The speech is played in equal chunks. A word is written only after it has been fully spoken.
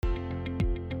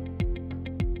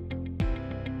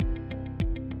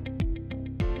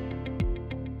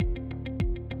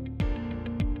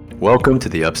Welcome to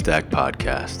the Upstack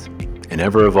Podcast, an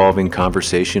ever-evolving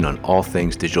conversation on all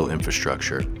things digital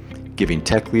infrastructure, giving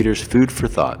tech leaders food for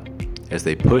thought as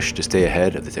they push to stay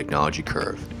ahead of the technology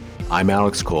curve. I'm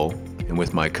Alex Cole, and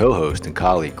with my co-host and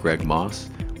colleague Greg Moss,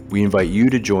 we invite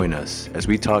you to join us as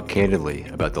we talk candidly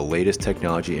about the latest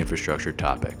technology infrastructure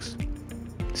topics.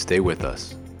 Stay with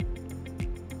us.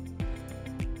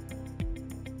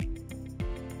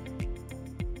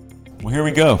 Well, here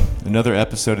we go. Another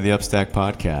episode of the Upstack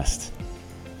Podcast.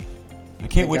 I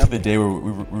can't wait to the day where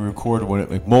we record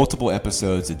multiple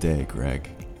episodes a day, Greg.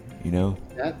 You know?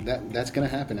 That's going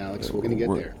to happen, Alex. We're going to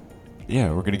get there.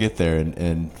 Yeah, we're going to get there.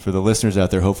 And for the listeners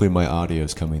out there, hopefully my audio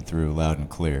is coming through loud and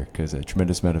clear because a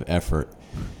tremendous amount of effort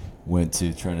went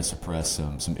to trying to suppress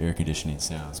some air conditioning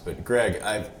sounds. But Greg,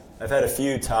 I've had a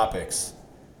few topics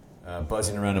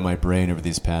buzzing around in my brain over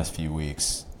these past few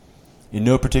weeks. In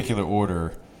no particular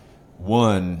order.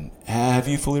 One, have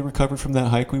you fully recovered from that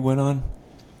hike we went on?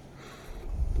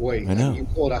 Boy, I know. You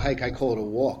call it a hike, I call it a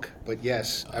walk. But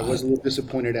yes, I was a little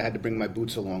disappointed I had to bring my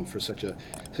boots along for such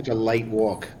a light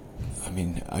walk. I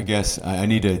mean, I guess I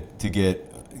need to get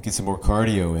some more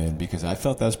cardio in because I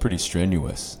felt that was pretty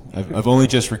strenuous. I've only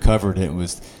just recovered. It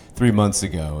was 3 months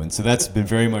ago, and so that's been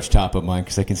very much top of mind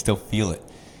because I can still feel it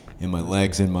in my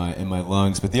legs and my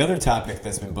lungs. But the other topic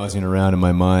that's been buzzing around in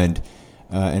my mind,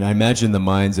 and I imagine the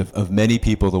minds of many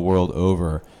people the world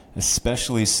over,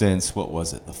 especially since, what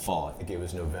was it, the fall? I think it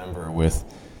was November, with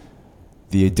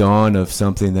the dawn of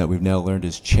something that we've now learned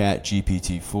is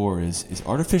ChatGPT-4, is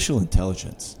artificial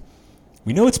intelligence.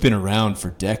 We know it's been around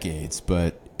for decades,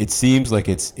 but it seems like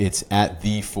it's at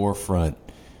the forefront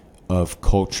of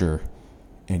culture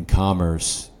and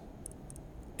commerce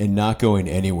and not going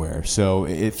anywhere. So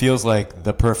it feels like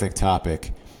the perfect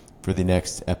topic for the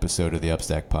next episode of the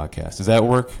Upstack Podcast. Does that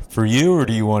work for you, or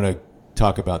do you want to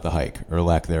talk about the hike or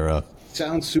lack thereof?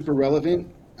 Sounds super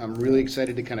relevant. I'm really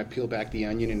excited to kind of peel back the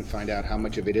onion and find out how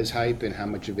much of it is hype and how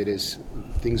much of it is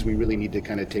things we really need to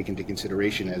kind of take into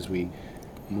consideration as we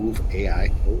move AI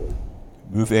forward.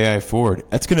 Move AI forward.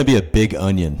 That's going to be a big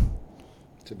onion.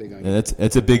 It's a big onion. Yeah,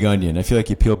 that's a big onion. I feel like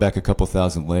you peel back a couple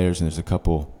thousand layers and there's a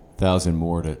couple thousand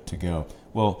more to go.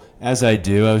 Well, as I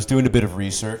was doing a bit of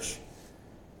research.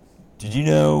 Did you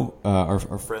know our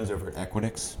friends over at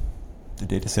Equinix, the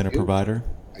data center provider?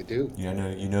 I do. You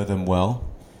know them well.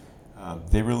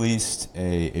 They released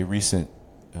a recent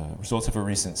results of a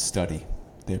recent study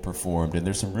they performed, and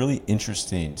there's some really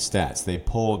interesting stats. They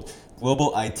polled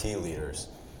global IT leaders.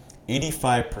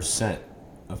 85%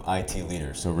 of IT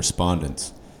leaders, so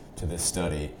respondents to this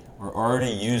study, are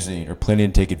already using or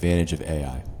planning to take advantage of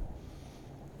AI.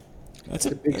 That's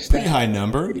a pretty high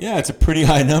number. Yeah, it's a pretty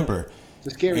high number.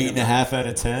 It's a scary 8.5 out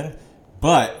of 10,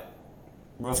 but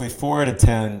roughly 4 out of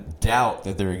 10 doubt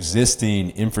that their existing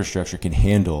infrastructure can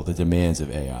handle the demands of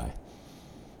AI.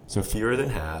 So fewer than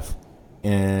half,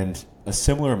 and a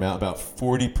similar amount, about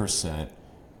 40%,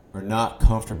 are not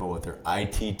comfortable with their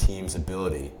IT team's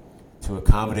ability to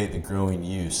accommodate the growing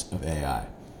use of AI.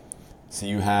 So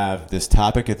you have this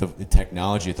topic the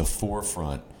technology at the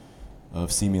forefront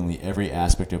of seemingly every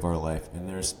aspect of our life, and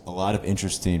there's a lot of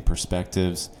interesting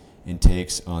perspectives and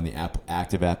takes on the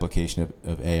active application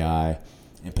of AI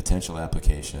and potential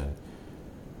application.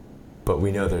 But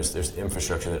we know there's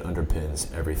infrastructure that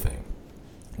underpins everything.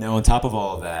 Now, on top of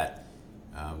all of that,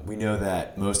 we know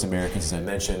that most Americans, as I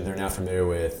mentioned, they're now familiar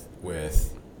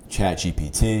with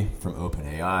ChatGPT from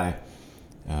OpenAI.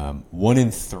 1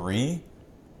 in 3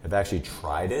 have actually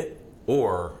tried it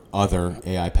or other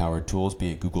AI-powered tools, be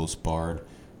it Google's Bard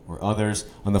or others.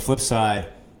 On the flip side,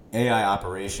 AI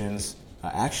operations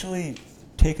actually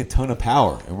take a ton of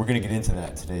power, and we're going to get into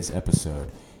that in today's episode.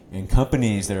 And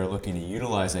companies that are looking to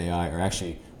utilize AI are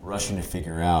actually rushing to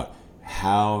figure out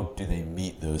how do they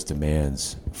meet those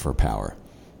demands for power.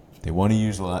 They want to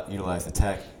utilize the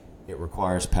tech. It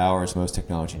requires power, as most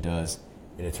technology does,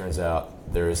 and it turns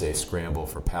out there is a scramble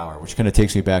for power, which kind of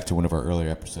takes me back to one of our earlier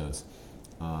episodes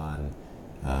on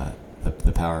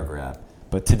the power grab.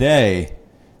 But today,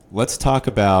 let's talk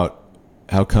about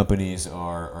how companies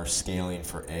are scaling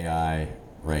for AI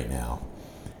right now,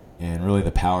 and really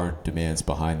the power demands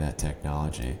behind that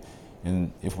technology.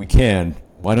 And if we can,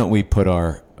 why don't we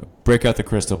break out the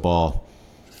crystal ball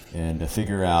and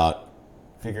figure out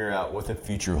what the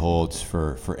future holds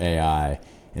for AI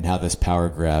and how this power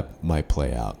grab might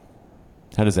play out.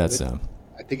 How does that sound?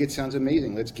 I think it sounds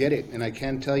amazing. Let's get it. And I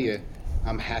can tell you,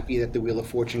 I'm happy that the Wheel of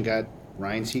Fortune got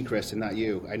Ryan Seacrest and not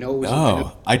you. I know it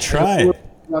was I tried.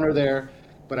 Runner there.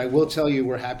 But I will tell you,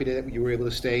 we're happy that you were able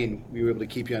to stay and we were able to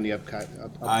keep you on the upcut.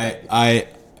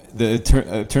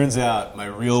 It turns out my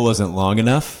reel wasn't long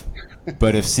enough,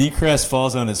 But if Seacrest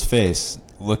falls on his face,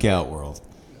 look out, world.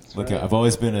 Look out. I've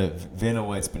always been Vanna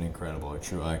White's been incredible, a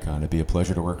true icon. It'd be a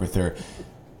pleasure to work with her.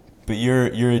 But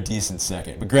you're a decent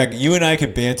second. But Greg, you and I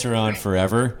could banter on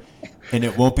forever, and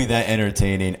it won't be that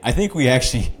entertaining. I think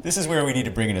this is where we need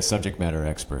to bring in a subject matter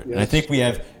expert. Yes. And I think we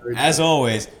have, as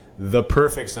always, the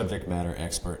perfect subject matter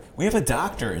expert. We have a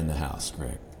doctor in the house,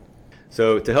 Greg.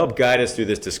 So to help guide us through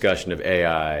this discussion of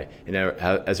AI and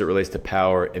as it relates to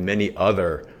power and many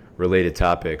other related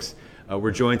topics,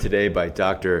 we're joined today by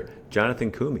Dr.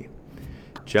 Jonathan Koomey.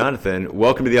 Jonathan,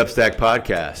 welcome to the Upstack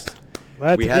Podcast.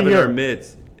 Glad we to have be in here. our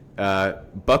midst.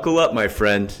 Buckle up, my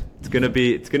friend. It's gonna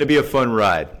be a fun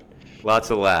ride.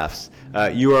 Lots of laughs.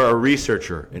 You are a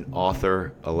researcher, an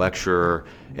author, a lecturer,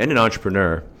 and an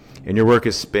entrepreneur. And your work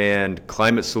has spanned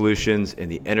climate solutions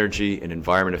and the energy and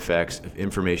environment effects of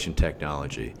information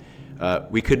technology.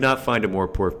 We could not find a more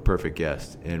perfect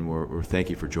guest, and we're thank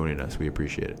you for joining us. We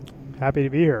appreciate it. Happy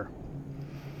to be here.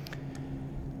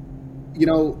 You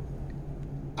know,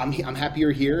 I'm happier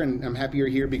here, and I'm happier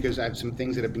here because I have some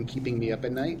things that have been keeping me up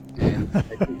at night. And I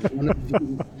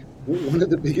think one of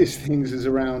the biggest things is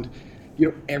around,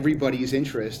 everybody's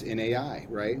interest in AI,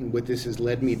 right? And what this has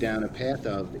led me down a path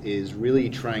of is really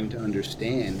trying to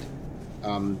understand,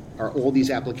 are all these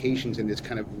applications and this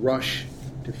kind of rush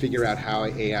to figure out how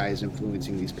AI is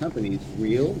influencing these companies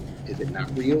real? Is it not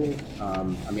real?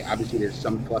 Obviously there's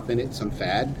some fluff in it, some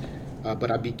fad, but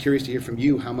I'd be curious to hear from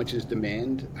you, how much of this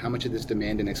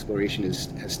demand and exploration has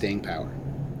staying power?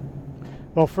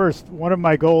 Well, first, one of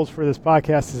my goals for this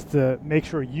podcast is to make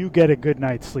sure you get a good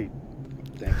night's sleep.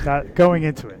 Not going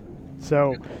into it.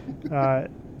 So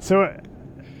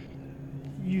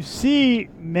you see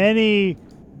many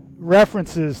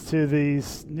references to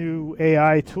these new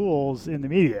AI tools in the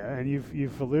media, and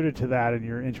you've alluded to that in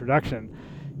your introduction.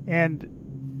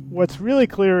 And what's really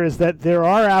clear is that there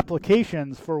are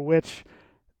applications for which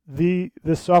the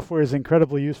software is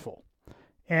incredibly useful.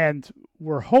 And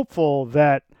we're hopeful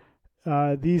that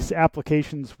these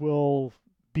applications will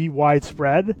be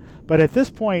widespread, but at this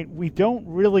point we don't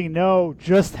really know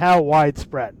just how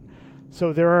widespread.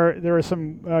 So there are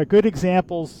some good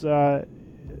examples.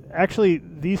 Actually,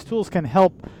 these tools can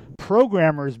help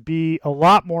programmers be a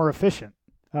lot more efficient.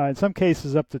 In some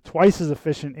cases, up to twice as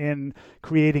efficient in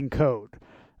creating code.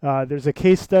 There's a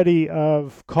case study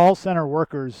of call center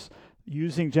workers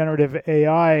using generative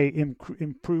AI,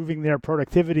 improving their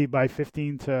productivity by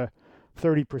 15 to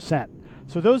 30%.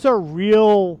 So those are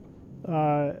real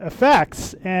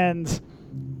effects, and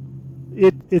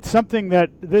it's something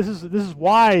that this is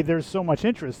why there's so much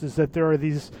interest, is that there are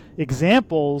these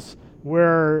examples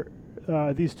where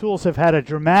these tools have had a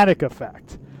dramatic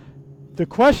effect. The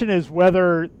question is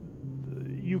whether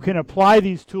you can apply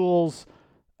these tools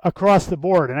across the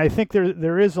board, and I think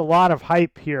there is a lot of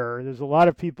hype here. There's a lot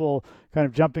of people kind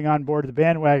of jumping on board the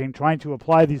bandwagon, trying to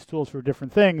apply these tools for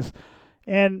different things,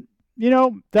 and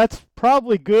that's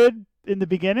probably good in the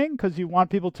beginning because you want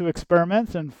people to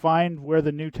experiment and find where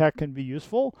the new tech can be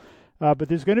useful. But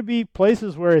there's going to be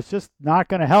places where it's just not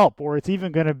going to help, or it's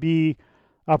even going to be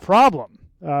a problem.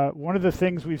 One of the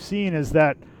things we've seen is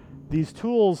that these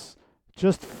tools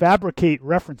just fabricate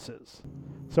references.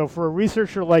 So for a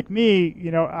researcher like me,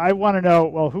 I want to know,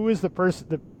 well, who is the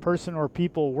person or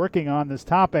people working on this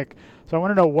topic? So I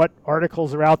want to know what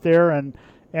articles are out there, and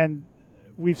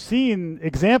we've seen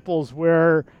examples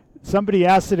where somebody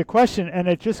asks it a question and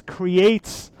it just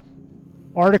creates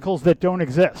articles that don't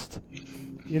exist,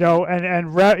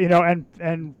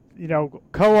 and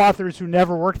co-authors who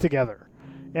never work together,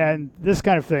 and this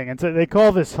kind of thing. And so they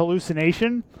call this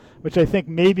hallucination, which I think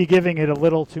may be giving it a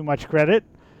little too much credit.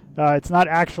 It's not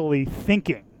actually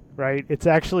thinking, right? It's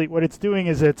actually, what it's doing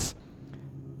is it's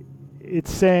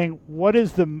saying what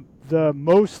is the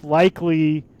most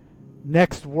likely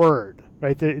next word,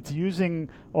 right? It's using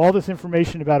all this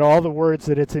information about all the words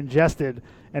that it's ingested,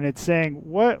 and it's saying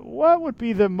what would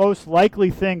be the most likely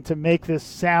thing to make this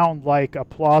sound like a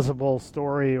plausible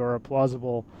story or a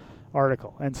plausible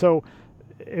article. And so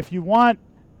if you want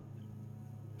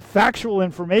factual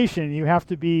information, you have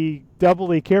to be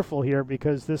doubly careful here,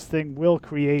 because this thing will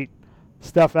create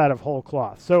stuff out of whole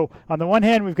cloth. So on the one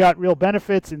hand, we've got real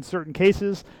benefits in certain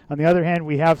cases. On the other hand,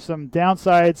 we have some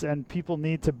downsides, and people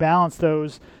need to balance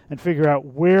those and figure out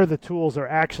where the tools are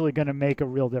actually going to make a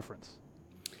real difference.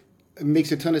 It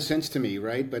makes a ton of sense to me,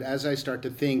 right? But as I start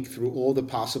to think through all the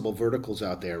possible verticals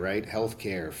out there, right?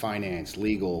 Healthcare, finance,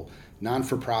 legal,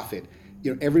 non-for-profit,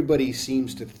 everybody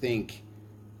seems to think,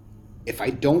 if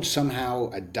I don't somehow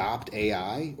adopt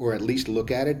AI, or at least look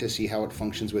at it to see how it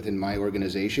functions within my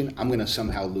organization, I'm going to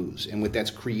somehow lose. And what that's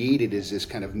created is this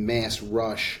kind of mass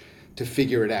rush to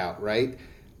figure it out, right?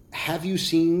 Have you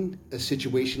seen a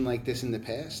situation like this in the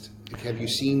past? Like, have you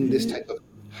seen this type of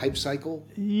hype cycle?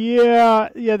 Yeah,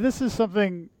 this is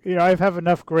something, I have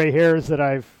enough gray hairs that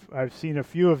I've seen a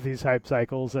few of these hype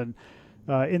cycles, and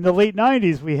in the late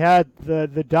 '90s we had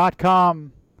the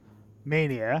dot-com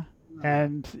mania,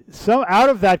 and so out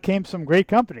of that came some great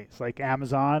companies like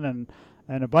Amazon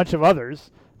and a bunch of others.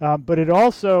 But it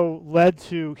also led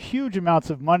to huge amounts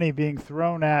of money being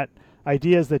thrown at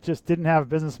ideas that just didn't have a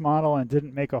business model and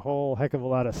didn't make a whole heck of a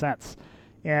lot of sense.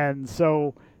 And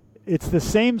so it's the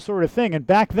same sort of thing. And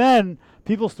back then,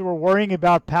 people still were worrying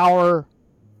about power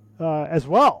as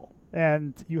well.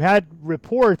 And you had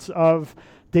reports of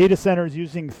data centers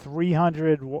using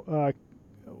 300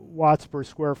 watts per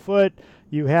square foot.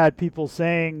 You had people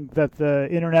saying that the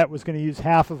internet was going to use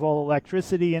half of all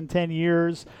electricity in 10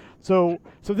 years. So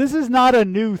this is not a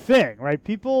new thing, right?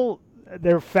 People,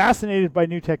 they're fascinated by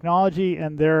new technology,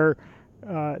 and their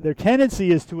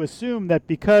tendency is to assume that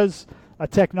because a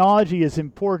technology is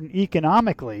important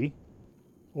economically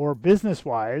or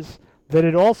business-wise, that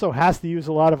it also has to use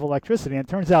a lot of electricity. And it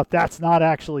turns out that's not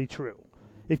actually true.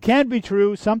 It can be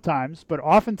true sometimes, but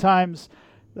oftentimes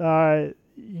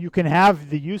you can have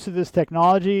the use of this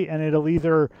technology and it'll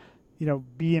either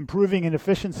be improving in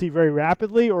efficiency very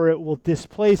rapidly, or it will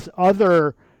displace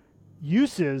other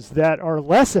uses that are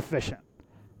less efficient.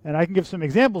 And I can give some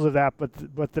examples of that,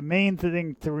 but the main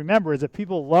thing to remember is that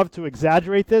people love to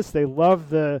exaggerate this. They love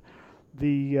the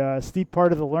steep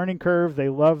part of the learning curve. They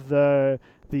love the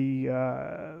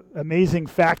amazing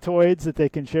factoids that they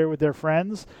can share with their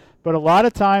friends. But a lot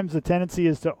of times the tendency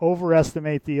is to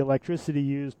overestimate the electricity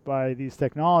used by these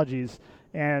technologies,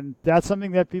 and that's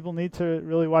something that people need to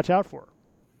really watch out for.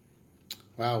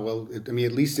 Wow. Well, I mean,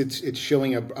 at least it's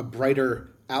showing a brighter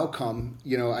outcome.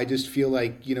 I just feel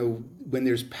like, when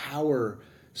there's power,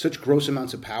 such gross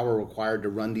amounts of power required to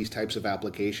run these types of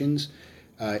applications,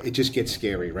 it just gets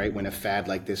scary, right? When a fad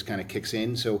like this kind of kicks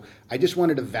in. So I just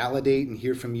wanted to validate and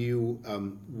hear from you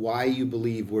why you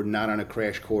believe we're not on a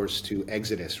crash course to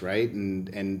exodus, right?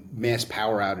 And mass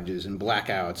power outages and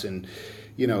blackouts, and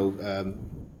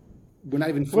we're not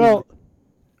even fully... Well,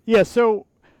 yeah. So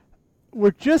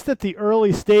we're just at the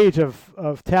early stage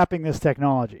of tapping this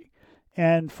technology,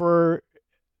 and for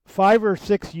 5 or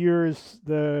 6 years,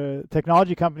 the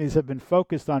technology companies have been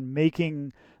focused on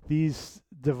making these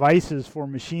devices for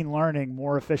machine learning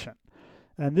more efficient.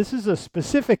 And this is a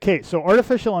specific case. So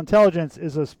artificial intelligence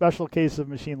is a special case of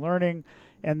machine learning,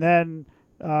 and then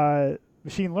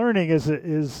machine learning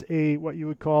is a what you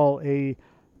would call a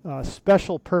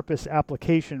special purpose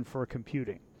application for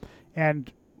computing.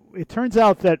 And it turns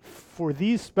out that for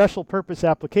these special purpose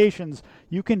applications,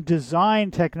 you can design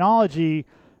technology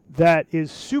that is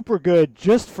super good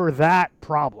just for that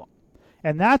problem.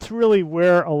 And that's really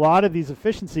where a lot of these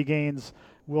efficiency gains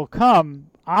will come,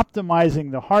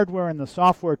 optimizing the hardware and the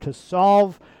software to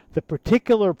solve the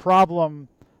particular problem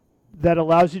that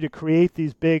allows you to create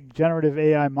these big generative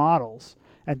AI models,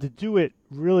 and to do it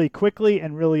really quickly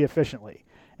and really efficiently.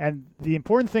 And the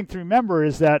important thing to remember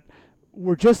is that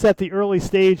we're just at the early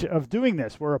stage of doing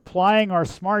this. We're applying our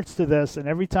smarts to this, and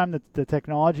every time that the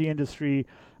technology industry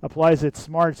applies its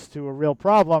smarts to a real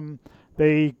problem,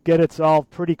 they get it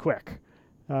solved pretty quick.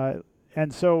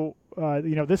 And so,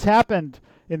 this happened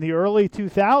in the early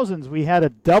 2000s. We had a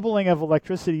doubling of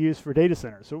electricity use for data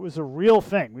centers. So it was a real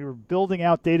thing. We were building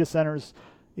out data centers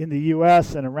in the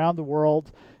US and around the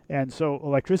world. And so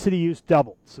electricity use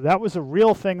doubled. So that was a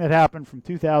real thing that happened from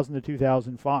 2000 to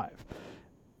 2005.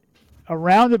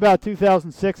 Around about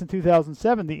 2006 and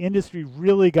 2007, the industry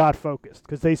really got focused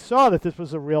because they saw that this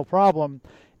was a real problem,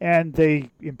 and they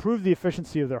improved the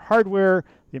efficiency of their hardware,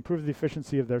 they improved the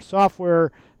efficiency of their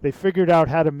software, they figured out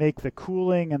how to make the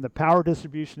cooling and the power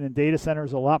distribution in data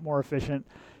centers a lot more efficient,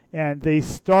 and they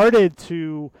started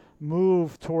to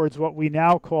move towards what we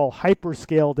now call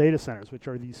hyperscale data centers, which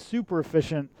are these super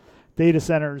efficient data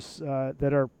centers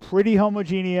that are pretty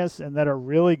homogeneous and that are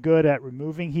really good at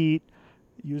removing heat,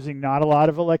 using not a lot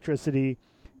of electricity.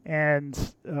 And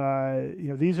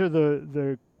these are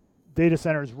the data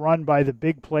centers run by the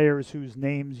big players whose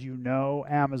names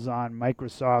Amazon,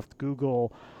 Microsoft,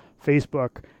 Google,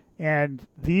 Facebook. And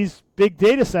these big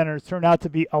data centers turn out to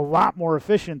be a lot more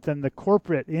efficient than the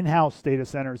corporate in-house data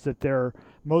centers that they're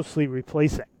mostly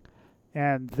replacing.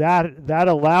 And that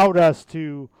allowed us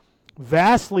to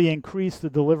vastly increase the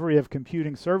delivery of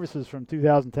computing services from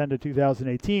 2010 to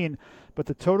 2018, but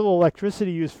the total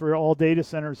electricity use for all data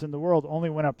centers in the world only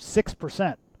went up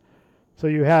 6%. So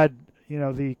you had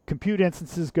the compute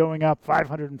instances going up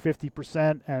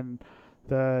 550%, and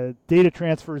the data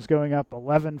transfer is going up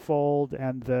 11-fold,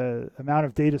 and the amount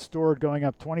of data stored going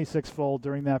up 26-fold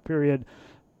during that period.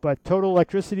 But total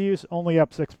electricity use only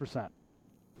up 6%.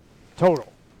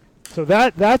 Total. So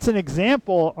that's an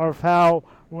example of how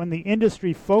when the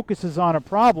industry focuses on a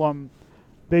problem,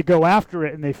 they go after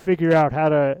it and they figure out how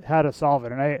to solve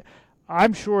it. And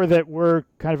I'm sure that we're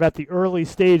kind of at the early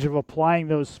stage of applying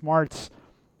those smarts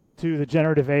to the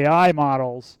generative AI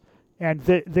models. And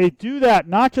they do that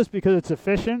not just because it's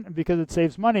efficient and because it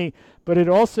saves money, but it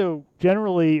also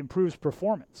generally improves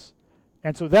performance.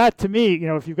 And so that, to me,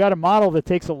 if you've got a model that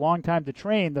takes a long time to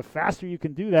train, the faster you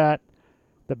can do that,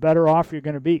 the better off you're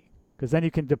going to be, because then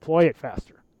you can deploy it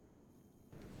faster.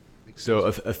 So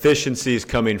efficiency is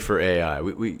coming for AI.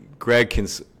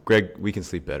 Greg, we can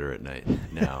sleep better at night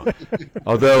now.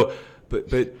 Although,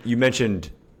 but you mentioned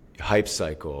hype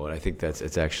cycle, and I think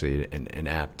it's actually an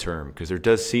apt term, because there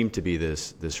does seem to be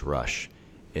this rush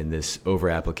in this over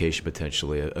application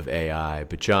potentially of AI.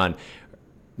 But John,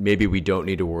 maybe we don't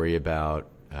need to worry about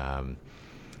as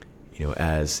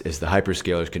the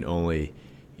hyperscalers can only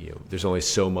there's only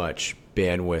so much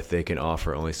bandwidth they can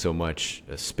offer, only so much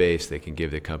space they can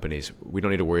give the companies. We don't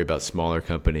need to worry about smaller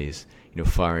companies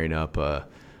firing up a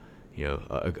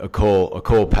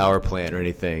coal power plant or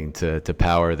anything to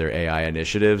power their AI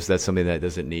initiatives. That's something that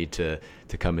doesn't need to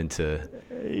come into.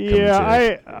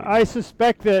 I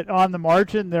suspect that on the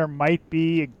margin there might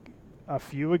be a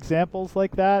few examples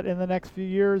like that in the next few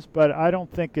years, but I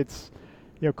don't think it's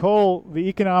coal. The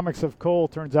economics of coal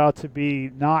turns out to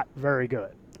be not very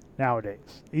good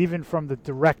nowadays, even from the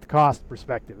direct cost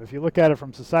perspective. If you look at it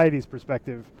from society's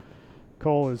perspective,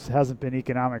 coal hasn't been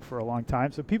economic for a long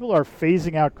time. So people are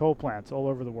phasing out coal plants all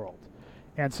over the world.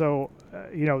 And so,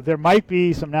 there might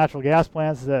be some natural gas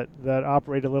plants that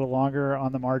operate a little longer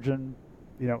on the margin,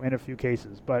 in a few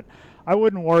cases. But I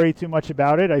wouldn't worry too much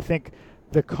about it. I think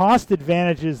the cost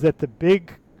advantages that the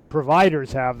big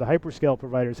providers have, the hyperscale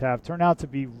providers have, turn out to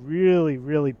be really,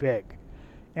 really big.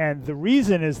 And the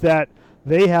reason is that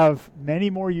they have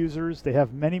many more users, they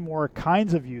have many more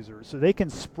kinds of users, so they can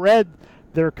spread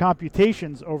their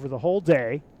computations over the whole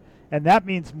day, and that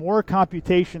means more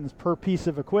computations per piece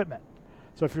of equipment.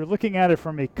 So if you're looking at it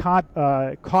from a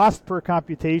cost per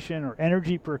computation or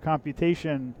energy per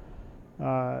computation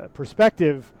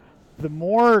perspective, the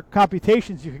more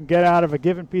computations you can get out of a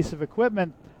given piece of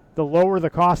equipment, the lower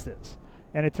the cost is.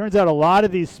 And it turns out a lot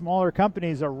of these smaller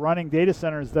companies are running data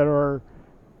centers that are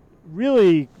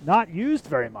really not used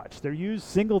very much. They're used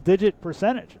single-digit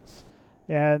percentages.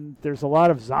 And there's a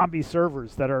lot of zombie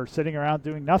servers that are sitting around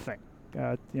doing nothing,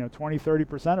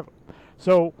 20-30% of them.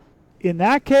 So in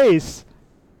that case,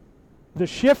 the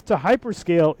shift to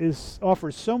hyperscale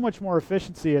offers so much more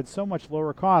efficiency and so much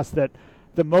lower cost that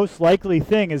the most likely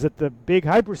thing is that the big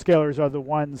hyperscalers are the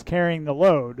ones carrying the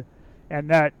load, and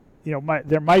that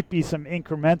there might be some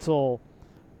incremental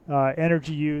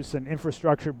energy use and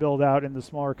infrastructure build out in the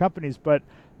smaller companies, but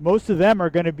most of them are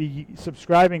going to be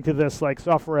subscribing to this like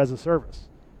software as a service,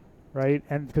 right?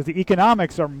 And because the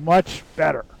economics are much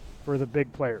better for the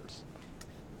big players.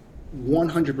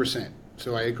 100%.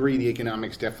 So I agree, the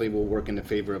economics definitely will work in the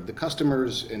favor of the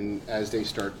customers, and as they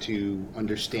start to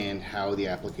understand how the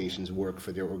applications work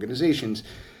for their organizations.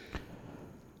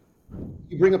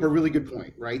 You bring up a really good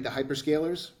point, right? The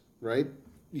hyperscalers, right?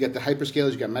 You got the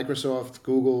hyperscalers, you got Microsoft,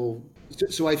 Google.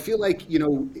 So I feel like,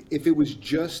 if it was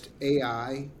just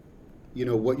AI,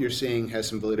 what you're saying has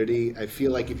some validity. I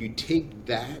feel like if you take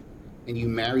that and you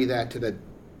marry that to the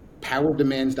power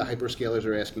demands the hyperscalers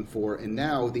are asking for, and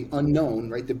now the unknown,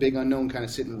 right? The big unknown kind of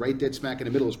sitting right dead smack in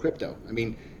the middle is crypto. I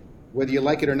mean, whether you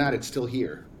like it or not, it's still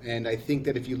here. And I think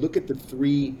that if you look at the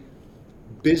three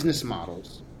business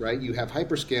models, right? You have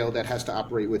hyperscale that has to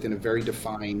operate within a very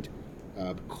defined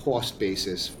cost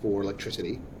basis for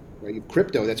electricity, right? You have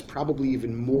crypto that's probably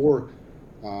even more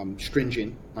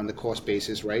stringent on the cost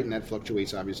basis, right? And that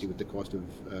fluctuates obviously with the cost of,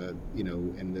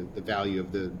 and the value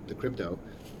of the crypto.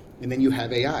 And then you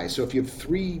have AI. So if you have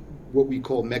three what we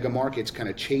call mega markets kind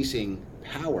of chasing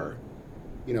power,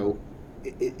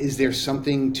 is there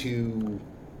something to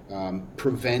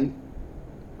prevent,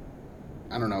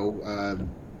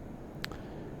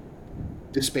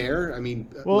 despair? I mean,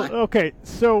 okay.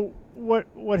 So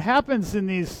what happens in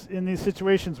these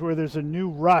situations where there's a new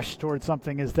rush towards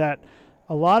something is that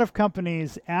a lot of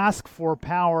companies ask for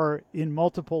power in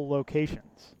multiple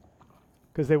locations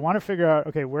because they want to figure out,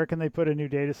 okay, where can they put a new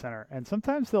data center? And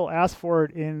sometimes they'll ask for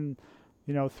it in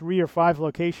 3 or 5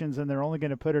 locations, and they're only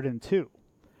going to put it in 2.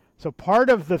 So part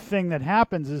of the thing that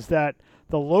happens is that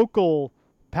the local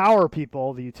power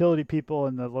people, the utility people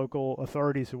and the local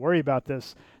authorities who worry about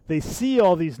this, they see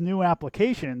all these new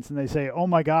applications and they say, oh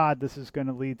my God, this is going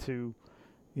to lead to,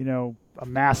 a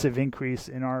massive increase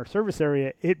in our service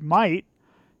area. It might.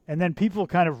 And then people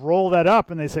kind of roll that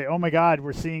up and they say, oh my God,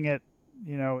 we're seeing it,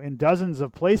 in dozens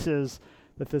of places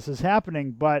that this is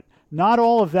happening. But not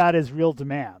all of that is real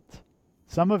demand.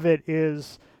 Some of it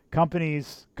is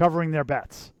companies covering their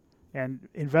bets and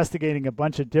investigating a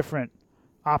bunch of different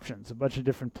options, a bunch of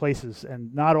different places,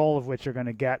 and not all of which are going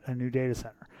to get a new data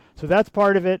center. So that's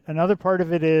part of it. Another part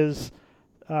of it is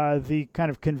the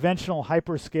kind of conventional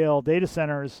hyperscale data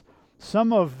centers.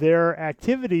 Some of their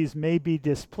activities may be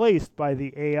displaced by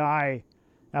the AI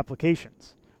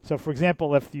applications. So, for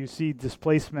example, if you see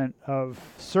displacement of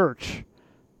search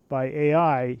by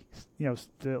AI,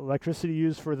 the electricity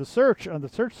used for the search on the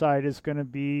search side is going to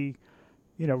be,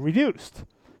 reduced.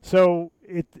 So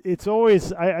it's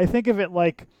always, I think of it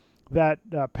like that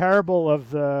parable of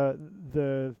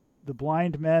the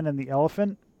blind men and the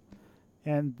elephant.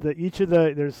 And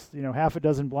there's half a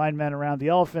dozen blind men around the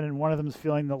elephant, and one of them is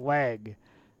feeling the leg,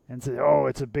 and says, "Oh,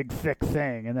 it's a big thick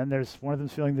thing." And then there's one of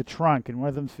them's feeling the trunk, and one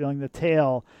of them's feeling the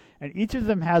tail, and each of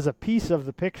them has a piece of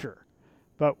the picture.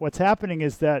 But what's happening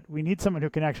is that we need someone who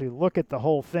can actually look at the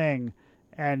whole thing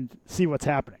and see what's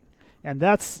happening, and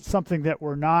that's something that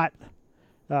we're not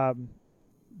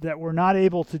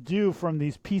able to do from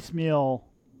these piecemeal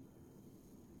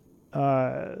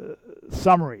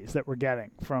summaries that we're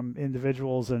getting from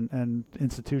individuals and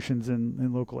institutions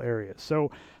in local areas.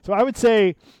 So I would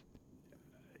say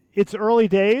it's early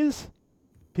days.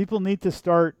 People need to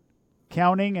start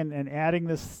counting and adding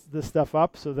this stuff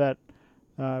up so that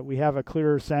we have a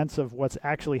clearer sense of what's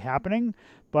actually happening.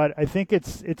 But I think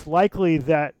it's likely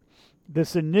that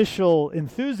this initial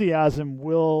enthusiasm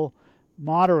will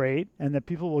moderate and that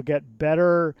people will get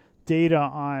better data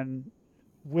on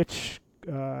which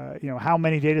how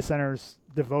many data centers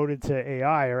devoted to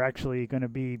AI are actually going to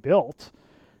be built,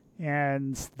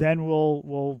 and then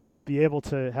we'll be able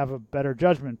to have a better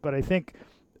judgment. But I think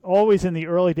always in the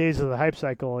early days of the hype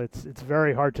cycle, it's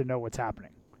very hard to know what's happening,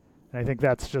 and I think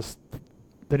that's just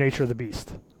the nature of the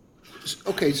beast.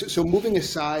 Okay, so moving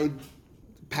aside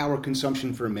power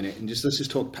consumption for a minute, and let's just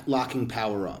talk locking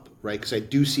power up, right? Because I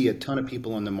do see a ton of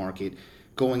people on the market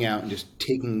going out and just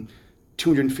taking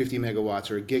 250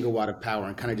 megawatts or a gigawatt of power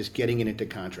and kind of just getting it into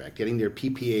contract, getting their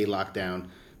PPA locked down,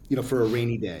 for a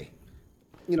rainy day.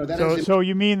 So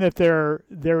you mean that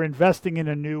they're investing in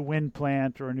a new wind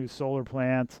plant or a new solar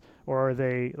plant, or are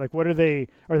they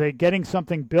are they getting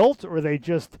something built, or are they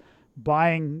just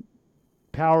buying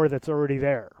power that's already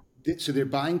there? So they're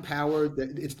buying power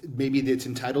maybe it's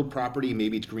entitled property,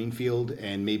 maybe it's greenfield,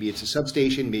 and maybe it's a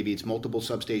substation, maybe it's multiple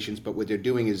substations. But what they're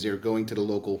doing is they're going to the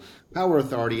local power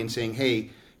authority and saying, hey,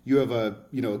 you have a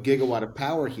gigawatt of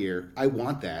power here. I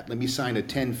want that. Let me sign a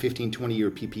 10, 15,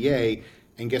 20-year PPA.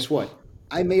 And guess what?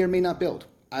 I may or may not build.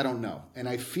 I don't know. And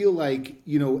I feel like,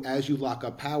 as you lock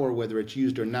up power, whether it's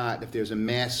used or not, if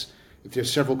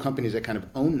there's several companies that kind of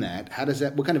own that,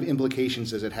 what kind of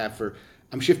implications does it have for,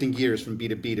 I'm shifting gears from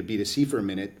B2B to B2C for a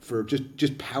minute, for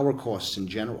just power costs in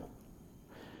general?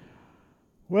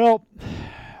 Well,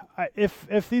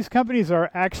 if these companies are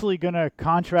actually going to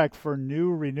contract for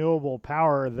new renewable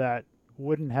power that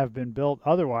wouldn't have been built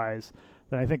otherwise,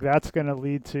 then I think that's going to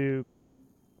lead to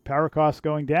power costs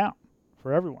going down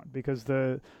for everyone, because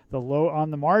the low on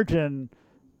the margin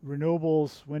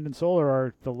renewables, wind and solar,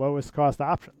 are the lowest cost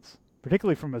options,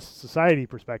 particularly from a society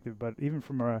perspective, but even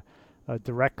from a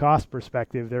direct cost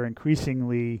perspective, they're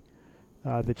increasingly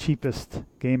the cheapest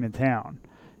game in town.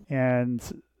 And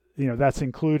that's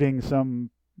including some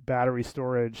battery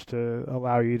storage to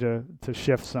allow you to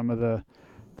shift some of the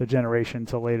generation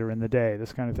to later in the day,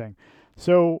 this kind of thing.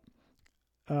 So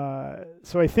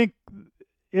I think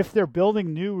if they're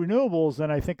building new renewables, then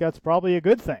I think that's probably a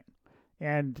good thing.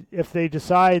 And if they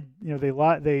decide,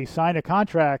 they sign a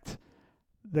contract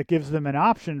that gives them an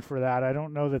option for that, I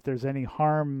don't know that there's any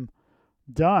harm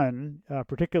done,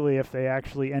 particularly if they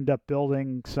actually end up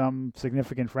building some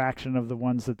significant fraction of the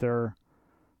ones that they're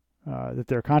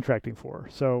contracting for.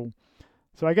 So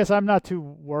I guess I'm not too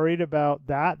worried about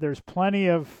that. There's plenty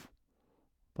of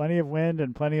wind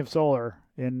and plenty of solar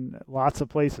in lots of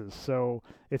places. So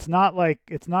it's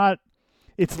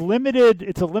limited.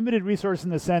 It's a limited resource in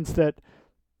the sense that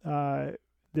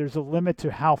there's a limit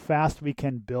to how fast we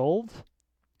can build.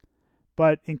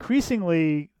 But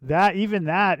increasingly, that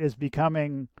is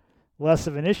becoming less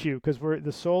of an issue, because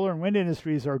the solar and wind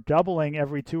industries are doubling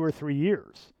every 2 or 3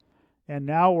 years, and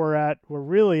now we're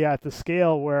really at the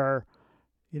scale where,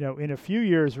 in a few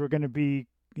years we're going to be,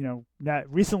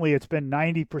 recently it's been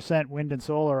 90% wind and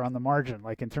solar on the margin,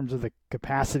 like in terms of the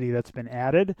capacity that's been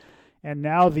added, And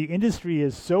now the industry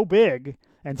is so big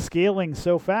and scaling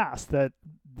so fast that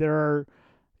there are,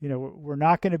 we're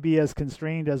not going to be as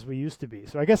constrained as we used to be.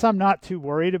 So I guess I'm not too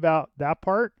worried about that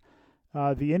part.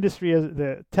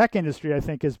 The tech industry, I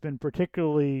think, has been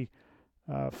particularly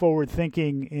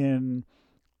forward-thinking in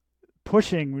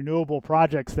pushing renewable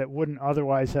projects that wouldn't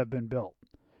otherwise have been built,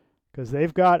 because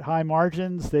they've got high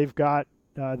margins, they've got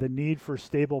the need for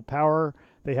stable power,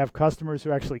 they have customers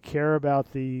who actually care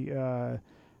about the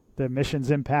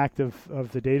emissions impact of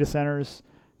the data centers.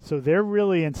 So they're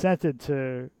really incented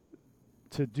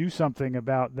to do something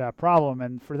about that problem.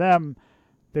 And for them,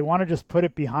 they want to just put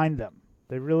it behind them.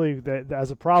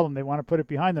 As a problem, they want to put it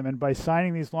behind them. And by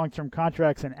signing these long-term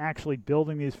contracts and actually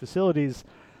building these facilities,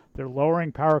 they're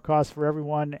lowering power costs for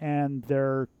everyone, and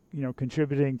they're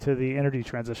contributing to the energy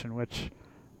transition, which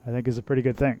I think is a pretty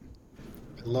good thing.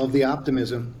 I love the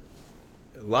optimism.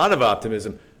 A lot of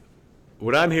optimism.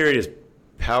 What I'm hearing is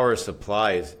power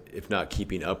supply is, if not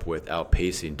keeping up with,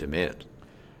 outpacing demand.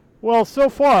 Well, so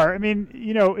far, I mean,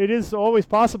 it is always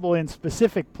possible in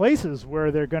specific places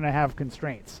where they're going to have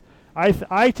constraints.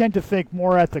 I tend to think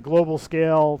more at the global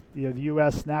scale, the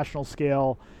U.S. national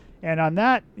scale, and on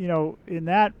that,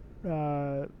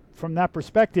 from that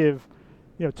perspective,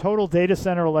 total data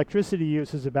center electricity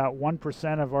use is about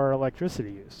 1% of our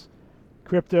electricity use.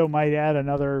 Crypto might add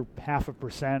another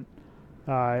 0.5%.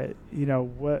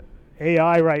 What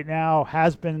AI right now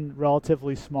has been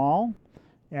relatively small,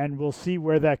 and we'll see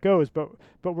where that goes. But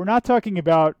we're not talking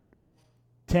about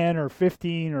 10 or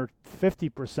 15 or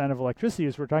 50% of electricity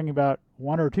use. We're talking about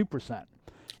 1 or 2%.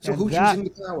 So who's using the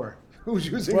power? Who's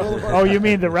using all of our Oh, you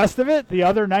mean the rest of it? The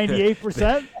other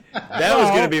 98%? That was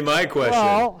going to be my question.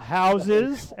 Well,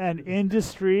 houses and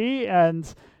industry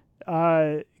and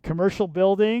commercial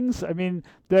buildings. I mean,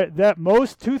 that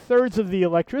most 2/3 of the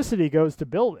electricity goes to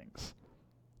buildings.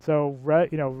 So,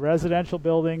 residential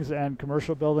buildings and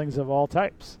commercial buildings of all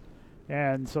types.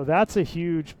 And so that's a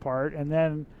huge part. And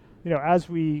then, as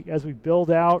we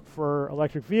build out for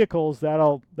electric vehicles,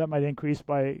 that might increase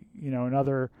by,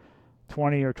 another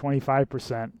 20 or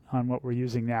 25% on what we're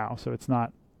using now. So it's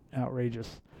not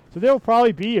outrageous. So there will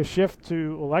probably be a shift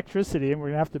to electricity, and we're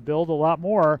going to have to build a lot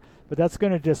more, but that's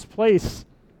going to displace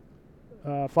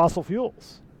fossil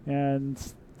fuels. And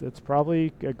it's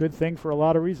probably a good thing for a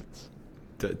lot of reasons.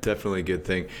 Definitely a good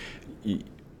thing.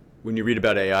 When you read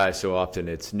about AI, so often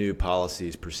it's new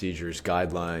policies, procedures,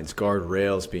 guidelines,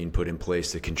 guardrails being put in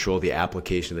place to control the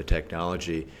application of the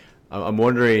technology. I'm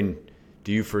wondering,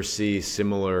 do you foresee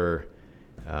similar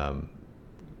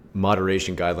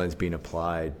moderation guidelines being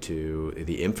applied to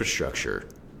the infrastructure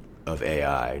of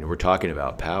AI? And we're talking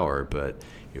about power, but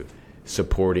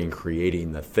supporting,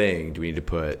 creating the thing. Do we need to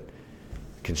put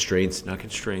constraints, not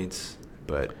constraints,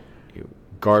 but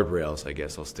guardrails, I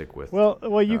guess I'll stick with.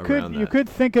 Well, you could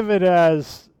think of it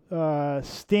as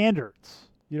standards.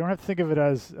 You don't have to think of it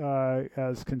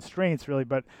as constraints, really,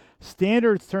 but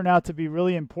standards turn out to be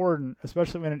really important,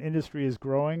 especially when an industry is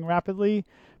growing rapidly,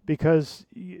 because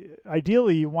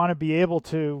ideally you want to be able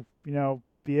to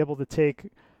take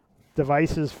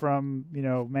devices from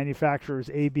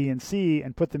manufacturers A, B, and C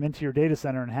and put them into your data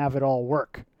center and have it all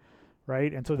work,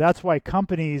 right? And so that's why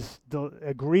companies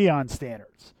agree on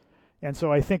standards. And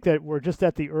so I think that we're just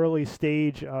at the early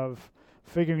stage of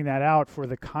figuring that out for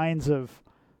the kinds of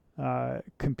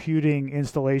computing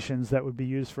installations that would be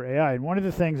used for AI. And one of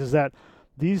the things is that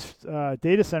these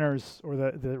data centers, or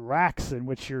the racks in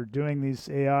which you're doing these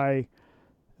AI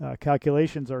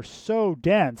calculations, are so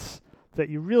dense that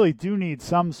you really do need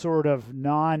some sort of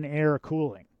non-air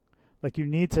cooling. Like you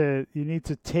need to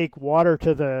take water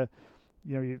to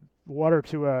water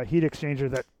to a heat exchanger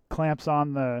that clamps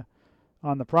on the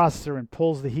processor and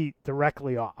pulls the heat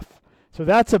directly off. So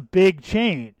that's a big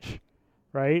change,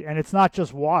 right? And it's not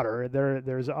just water.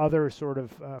 There's other sort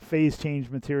of phase change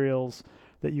materials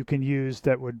that you can use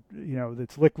that would,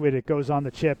 that's liquid. It goes on the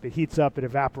chip, it heats up, it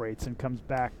evaporates and comes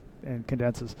back and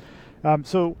condenses.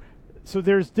 So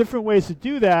there's different ways to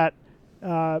do that,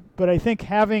 but I think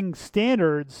having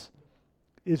standards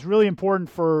is really important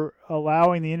for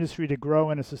allowing the industry to grow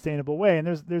in a sustainable way. And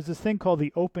there's this thing called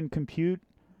the Open Compute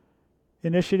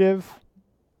Initiative,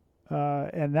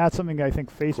 and that's something I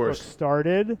think Facebook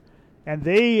started, and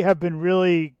they have been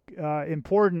really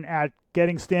important at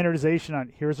getting standardization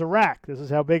on, here's a rack, this is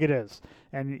how big it is,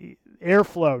 and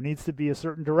airflow needs to be a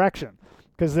certain direction,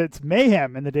 because it's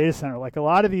mayhem in the data center. Like a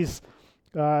lot of these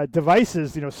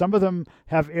devices, some of them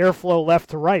have airflow left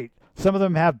to right, some of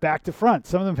them have back to front,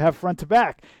 some of them have front to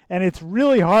back, and it's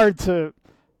really hard to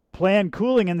plan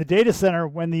cooling in the data center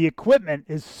when the equipment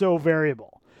is so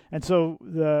variable. And so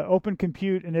the Open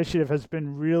Compute Initiative has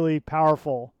been really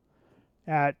powerful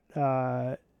at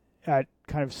kind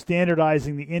of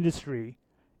standardizing the industry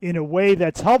in a way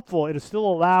that's helpful. It still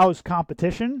allows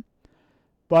competition,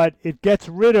 but it gets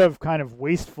rid of kind of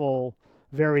wasteful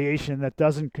variation that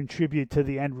doesn't contribute to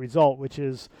the end result, which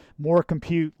is more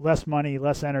compute, less money,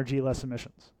 less energy, less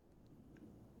emissions.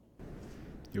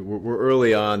 We're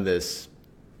early on this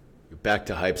back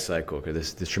to hype cycle,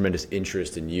 because this tremendous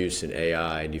interest and use in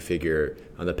AI, and you figure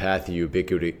on the path of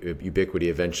ubiquity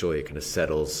eventually it kind of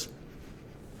settles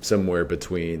somewhere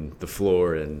between the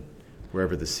floor and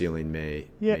wherever the ceiling may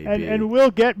be. And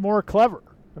we'll get more clever.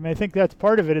 I mean, I think that's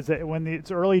part of it, is that when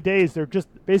it's early days, they're just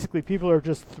basically people are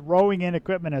just throwing in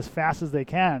equipment as fast as they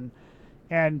can,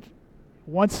 and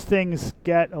once things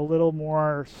get a little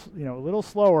more, a little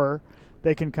slower,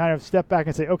 they can kind of step back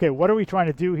and say, okay, what are we trying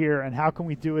to do here, and how can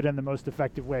we do it in the most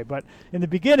effective way? But in the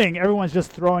beginning, everyone's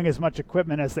just throwing as much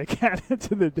equipment as they can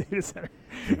into the data center.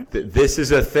 This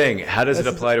is a thing. How does it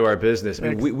apply to our business?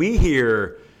 I mean, we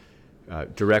hear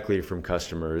directly from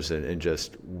customers and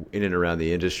just in and around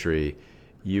the industry.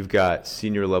 You've got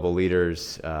senior level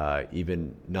leaders,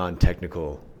 even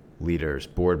non-technical leaders,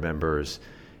 board members,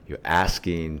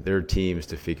 asking their teams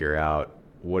to figure out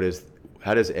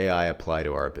how does AI apply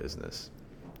to our business?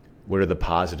 What are the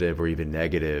positive or even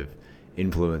negative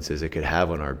influences it could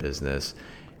have on our business?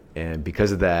 And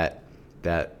because of that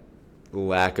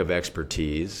lack of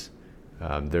expertise,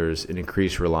 there's an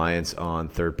increased reliance on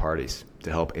third parties to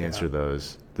help answer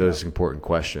those important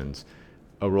questions.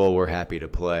 A role we're happy to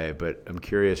play, but I'm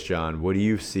curious, John, what do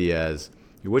you see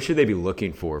what should they be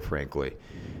looking for, frankly?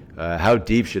 How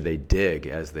deep should they dig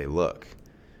as they look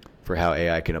for how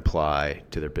AI can apply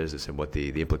to their business and what the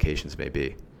implications may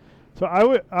be? So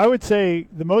I would say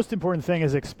the most important thing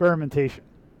is experimentation,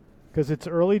 because it's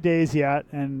early days yet,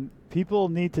 and people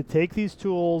need to take these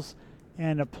tools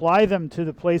and apply them to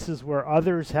the places where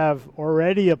others have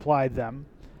already applied them,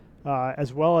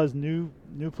 as well as new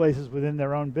places within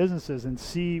their own businesses, and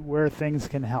see where things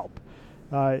can help.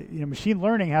 Machine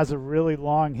learning has a really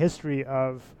long history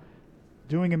of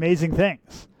doing amazing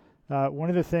things. One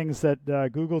of the things that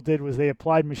Google did was they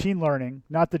applied machine learning,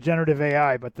 not the generative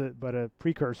AI, but a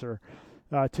precursor,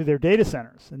 to their data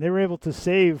centers, and they were able to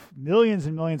save millions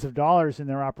and millions of dollars in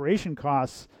their operation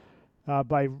costs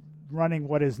by running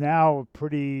what is now a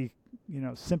pretty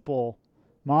simple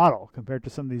model compared to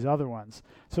some of these other ones.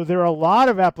 So there are a lot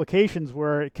of applications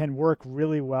where it can work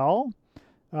really well,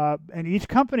 and each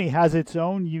company has its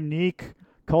own unique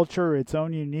culture, its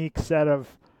own unique set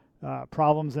of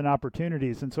problems and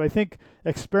opportunities. And so I think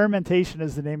experimentation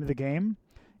is the name of the game,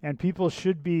 and people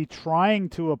should be trying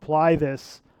to apply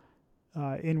this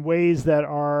in ways that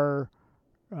are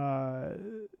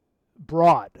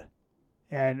broad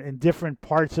and in different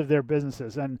parts of their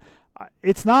businesses. And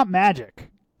it's not magic.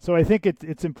 So I think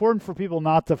it's important for people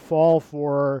not to fall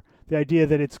for the idea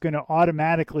that it's going to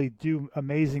automatically do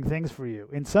amazing things for you.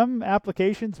 In some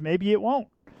applications, maybe it won't.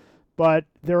 But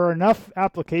there are enough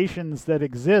applications that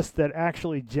exist that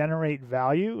actually generate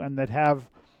value and that have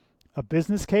a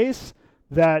business case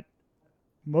that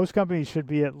most companies should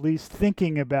be at least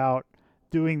thinking about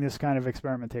doing this kind of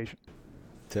experimentation.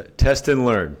 Test and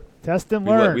learn. Test and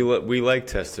learn. We like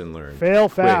test and learn. Fail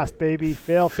fast, baby.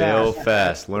 Fail fast. Fail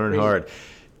fast. Learn hard.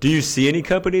 Do you see any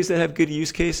companies that have good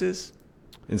use cases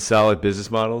and solid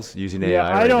business models using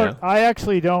AI now? I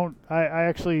actually don't. I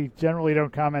actually generally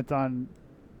don't comment on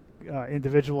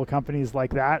individual companies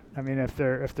like that. I mean, if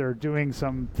they're doing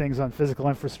some things on physical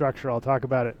infrastructure, I'll talk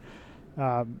about it.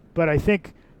 But I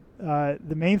think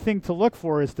the main thing to look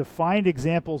for is to find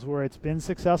examples where it's been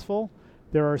successful.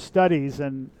 There are studies,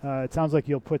 and it sounds like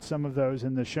you'll put some of those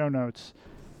in the show notes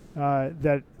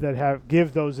that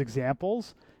give those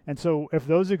examples. And so if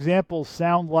those examples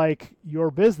sound like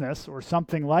your business or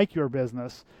something like your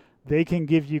business, they can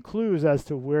give you clues as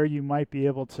to where you might be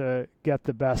able to get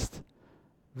the best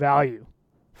value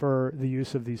for the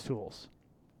use of these tools.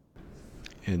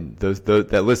 And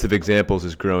that list of examples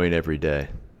is growing every day.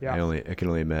 Yeah. I can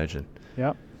only imagine.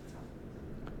 Yeah.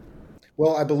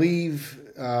 Well, I believe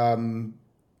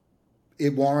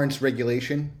it warrants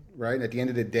regulation, right? At the end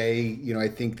of the day, I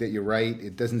think that you're right.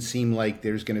 It doesn't seem like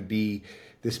there's going to be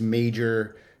this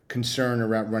major concern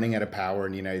around running out of power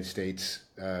in the United States.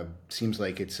 Seems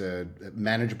like it's a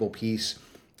manageable piece.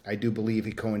 I do believe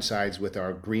it coincides with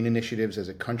our green initiatives as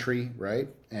a country, right?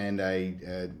 And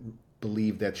I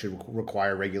believe that should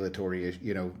require regulatory,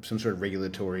 some sort of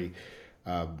regulatory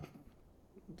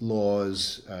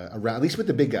laws around, at least with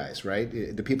the big guys,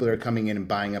 right? The people that are coming in and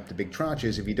buying up the big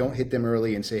tranches, if you don't hit them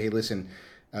early and say, hey, listen,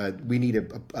 we need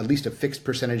at least a fixed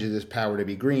percentage of this power to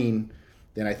be green,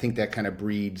 then I think that kind of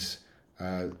breeds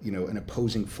an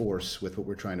opposing force with what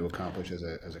we're trying to accomplish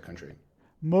as a country?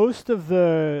 Most of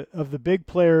the big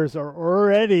players are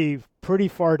already pretty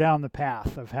far down the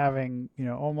path of having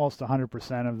almost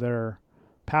 100% of their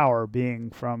power being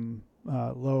from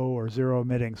low or zero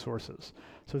emitting sources.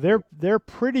 So they're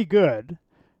pretty good.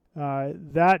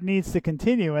 That needs to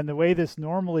continue, and the way this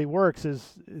normally works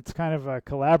is it's kind of a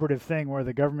collaborative thing where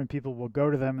the government people will go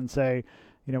to them and say,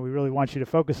 we really want you to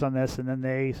focus on this, and then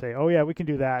they say, oh yeah, we can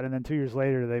do that, and then 2 years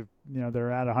later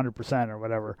they're at 100% or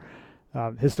whatever.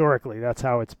 Historically, that's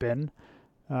how it's been.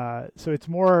 So it's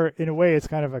more, in a way, it's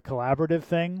kind of a collaborative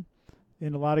thing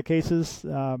in a lot of cases.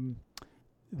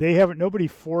 Nobody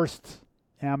forced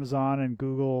Amazon and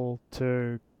Google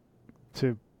to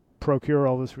procure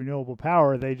all this renewable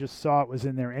power. They just saw it was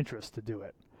in their interest to do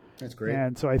it. That's great.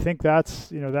 And so I think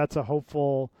that's a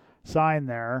hopeful sign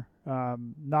there.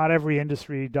 Not every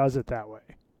industry does it that way,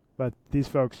 but these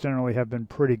folks generally have been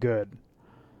pretty good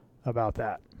about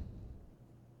that.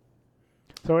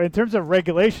 So in terms of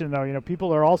regulation, though,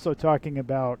 people are also talking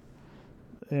about,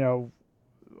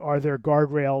 are there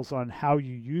guardrails on how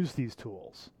you use these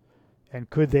tools? And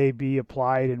could they be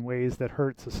applied in ways that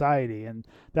hurt society? And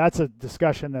that's a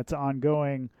discussion that's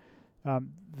ongoing.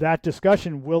 That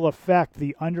discussion will affect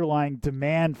the underlying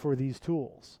demand for these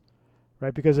tools,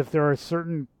 right? Because if there are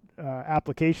certain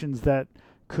applications that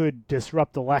could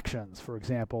disrupt elections, for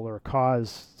example, or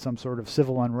cause some sort of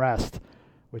civil unrest,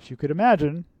 which you could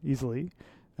imagine easily,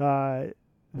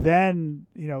 then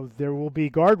there will be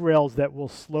guardrails that will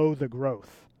slow the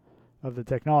growth of the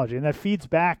technology. And that feeds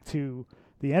back to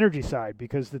the energy side,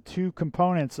 because the two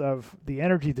components of the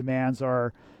energy demands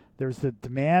are, there's the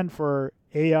demand for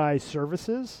AI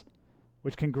services,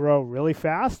 which can grow really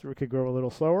fast or it could grow a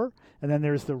little slower, and then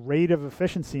there's the rate of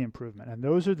efficiency improvement. And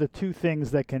those are the two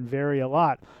things that can vary a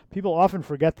lot. People often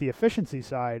forget the efficiency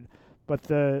side, but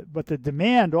the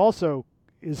demand also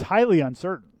is highly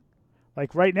uncertain.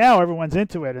 Like right now, everyone's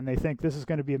into it and they think this is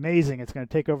going to be amazing, it's going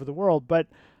to take over the world, but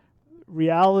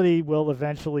reality will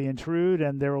eventually intrude,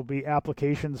 and there will be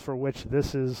applications for which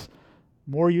this is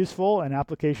more useful and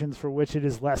applications for which it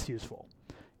is less useful.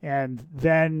 And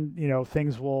then,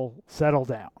 things will settle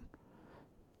down.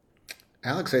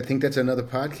 Alex, I think that's another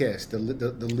podcast.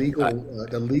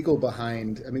 The legal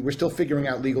behind. I mean, we're still figuring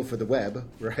out legal for the web,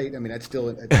 right? I mean, that's still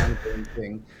an ongoing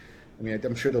thing. I mean,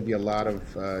 I'm sure there'll be a lot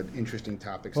of interesting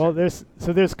topics. Well,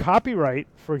 there's copyright,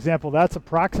 for example. That's a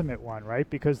proximate one, right?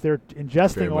 Because they're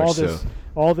ingesting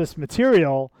all this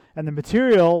material, and the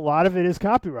material, a lot of it is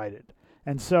copyrighted.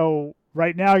 And so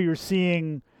right now you're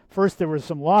seeing, first there was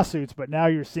some lawsuits, but now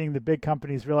you're seeing the big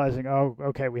companies realizing, oh,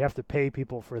 okay, we have to pay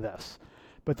people for this.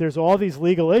 But there's all these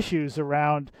legal issues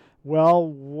around, well,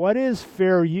 what is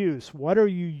fair use? What are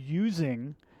you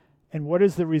using? And what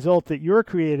is the result that you're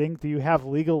creating? Do you have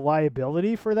legal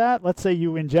liability for that? Let's say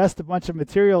you ingest a bunch of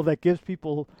material that gives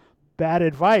people bad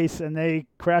advice and they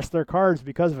crash their cars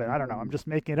because of it. I don't know. I'm just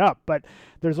making it up. But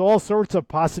there's all sorts of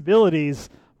possibilities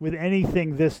with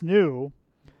anything this new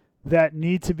that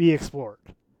need to be explored.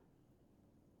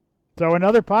 So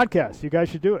another podcast. You guys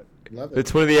should do it. Love it.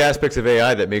 It's one of the aspects of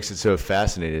AI that makes it so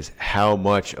fascinating is how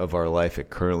much of our life it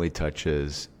currently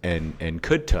touches and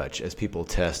could touch as people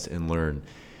test and learn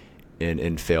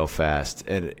and fail fast.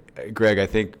 And Greg, I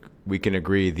think we can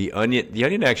agree the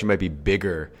onion actually might be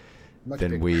bigger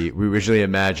than we originally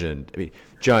imagined. I mean,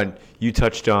 John, you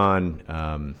touched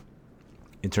on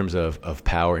in terms of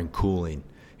power and cooling,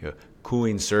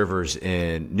 cooling servers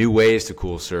and new ways to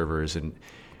cool servers, and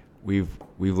we've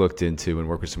looked into and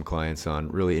worked with some clients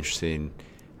on really interesting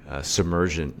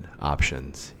submersion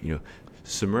options.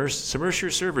 Submerge your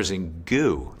servers in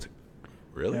goo.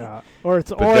 Really? Yeah. Or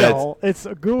it's oil. It's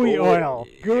gooey oil.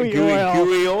 Gooey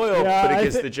oil. Yeah, but it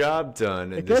gets the job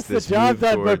done. It gets the job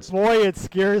done, but boy, it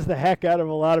scares the heck out of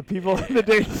a lot of people in the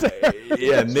data center.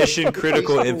 Yeah, mission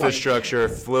critical infrastructure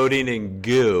floating in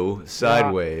goo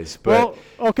sideways. Yeah. But well,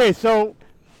 okay, so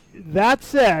that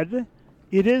said,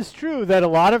 it is true that a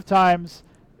lot of times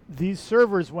these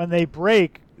servers, when they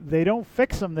break, they don't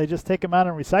fix them. They just take them out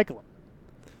and recycle them.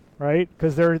 Right,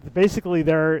 because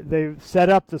they've set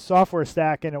up the software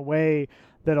stack in a way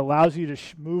that allows you to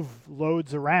move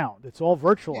loads around. It's all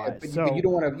virtualized. Yeah, but you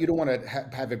don't want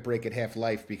to have it break at half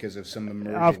life because of some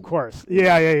immersion. Of course,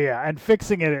 yeah, and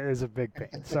fixing it is a big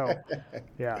pain. So,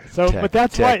 yeah, but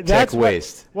that's why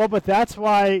waste. Well, but that's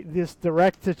why this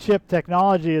direct-to-chip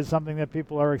technology is something that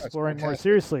people are exploring more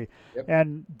seriously. Yep.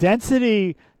 And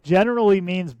density generally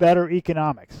means better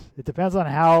economics. It depends on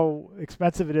how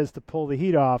expensive it is to pull the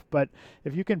heat off, but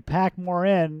if you can pack more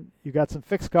in, you got some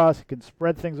fixed costs, you can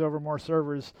spread things over more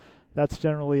servers, that's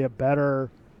generally a better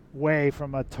way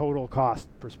from a total cost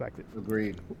perspective.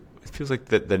 Agreed. It feels like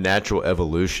the natural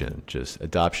evolution, just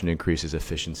adoption increases,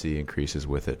 efficiency increases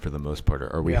with it for the most part,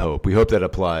 or we hope. We hope that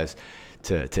applies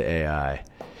to AI.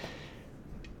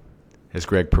 As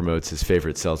Greg promotes his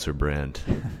favorite seltzer brand.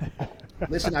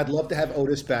 Listen, I'd love to have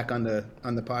Otis back on the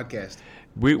podcast.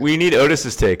 We need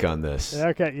Otis's take on this.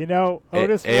 Okay,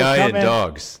 Otis will AI come and in.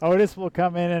 dogs. Otis will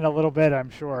come in a little bit, I'm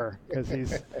sure, because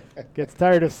he's gets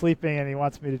tired of sleeping and he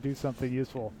wants me to do something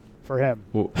useful for him.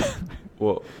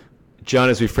 Well, John,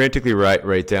 as we frantically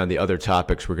write down the other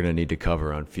topics we're going to need to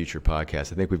cover on future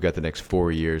podcasts, I think we've got the next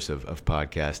 4 years of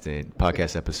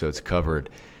podcast episodes covered.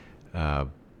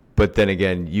 But then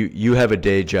again, you have a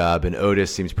day job, and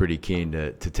Otis seems pretty keen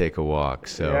to take a walk.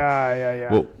 So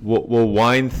yeah. We'll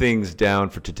wind things down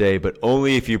for today, but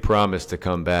only if you promise to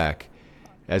come back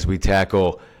as we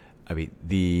tackle,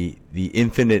 the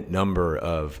infinite number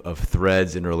of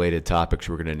threads and related topics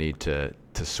we're going to need to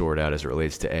sort out as it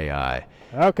relates to AI.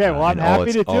 Okay, well, I'm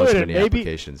happy to do it, and maybe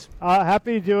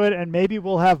happy to do it, and maybe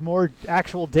we'll have more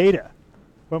actual data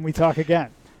when we talk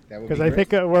again. Because I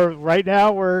think we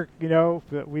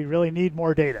really need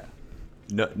more data.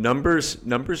 No, numbers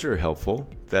are helpful.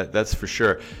 That's for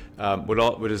sure.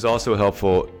 What is also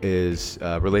helpful is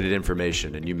related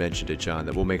information, and you mentioned it, John.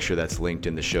 That we'll make sure that's linked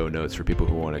in the show notes for people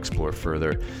who want to explore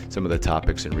further some of the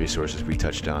topics and resources we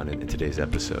touched on in today's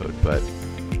episode. But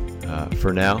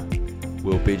for now,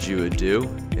 we'll bid you adieu,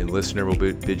 and listener will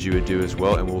bid you adieu as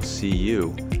well, and we'll see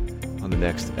you on the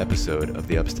next episode of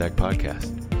the Upstack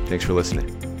Podcast. Thanks for listening.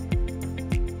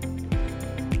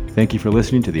 Thank you for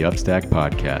listening to the Upstack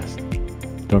Podcast.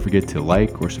 Don't forget to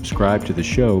like or subscribe to the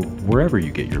show wherever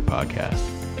you get your podcasts.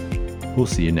 We'll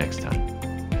see you next time.